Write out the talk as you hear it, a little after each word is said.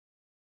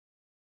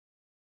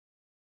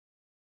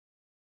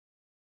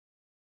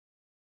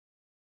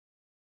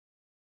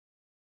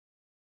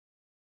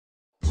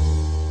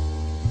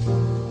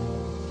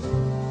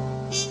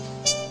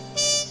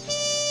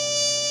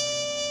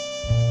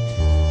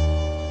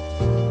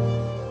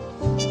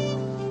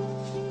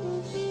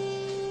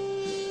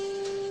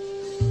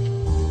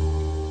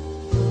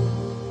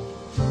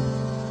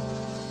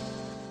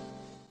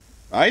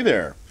Hi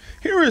there.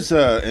 Here is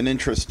an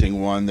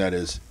interesting one that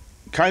is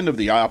kind of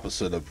the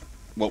opposite of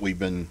what we've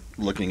been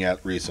looking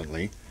at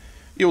recently.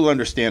 You'll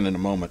understand in a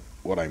moment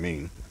what I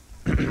mean.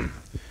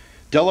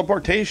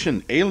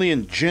 Teleportation,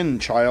 alien Jinn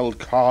child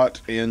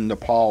caught in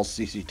Nepal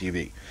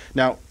CCTV.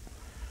 Now,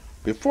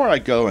 before I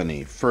go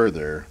any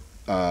further,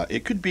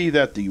 it could be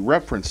that the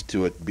reference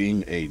to it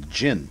being a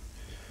Jinn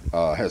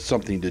has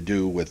something to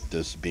do with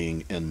this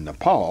being in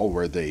Nepal,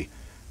 where they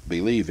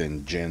believe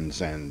in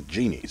jinns and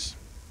genies.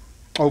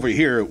 Over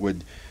here, it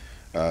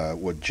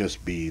would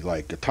just be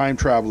like a time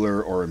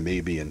traveler or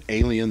maybe an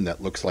alien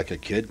that looks like a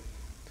kid.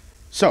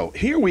 So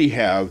here we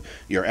have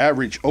your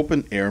average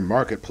open-air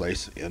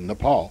marketplace in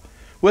Nepal,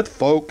 with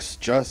folks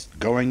just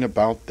going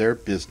about their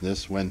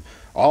business when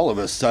all of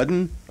a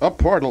sudden a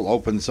portal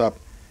opens up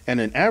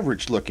and an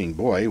average-looking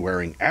boy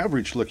wearing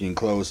average-looking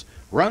clothes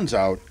runs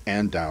out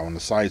and down a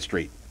side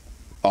street.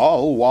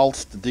 All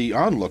whilst the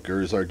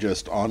onlookers are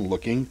just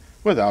onlooking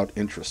without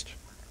interest.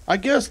 I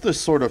guess this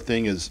sort of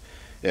thing is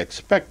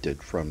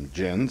expected from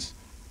jinns.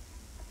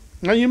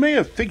 Now you may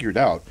have figured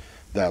out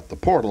that the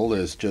portal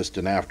is just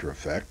an after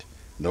effect.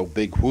 No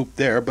big whoop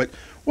there, but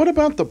what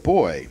about the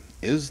boy?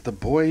 Is the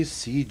boy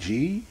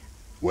CG?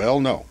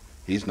 Well, no,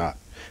 he's not.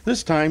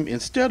 This time,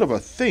 instead of a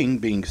thing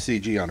being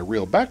CG on a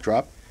real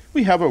backdrop,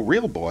 we have a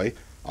real boy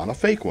on a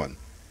fake one.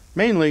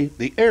 Mainly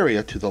the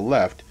area to the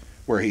left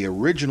where he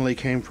originally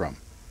came from.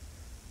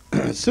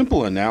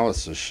 Simple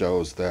analysis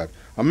shows that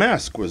a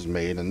mask was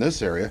made in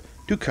this area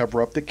to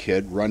cover up the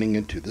kid running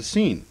into the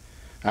scene.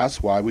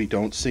 That's why we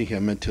don't see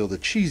him until the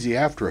cheesy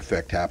after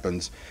effect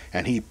happens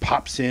and he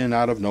pops in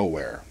out of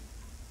nowhere.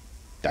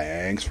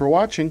 Thanks for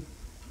watching.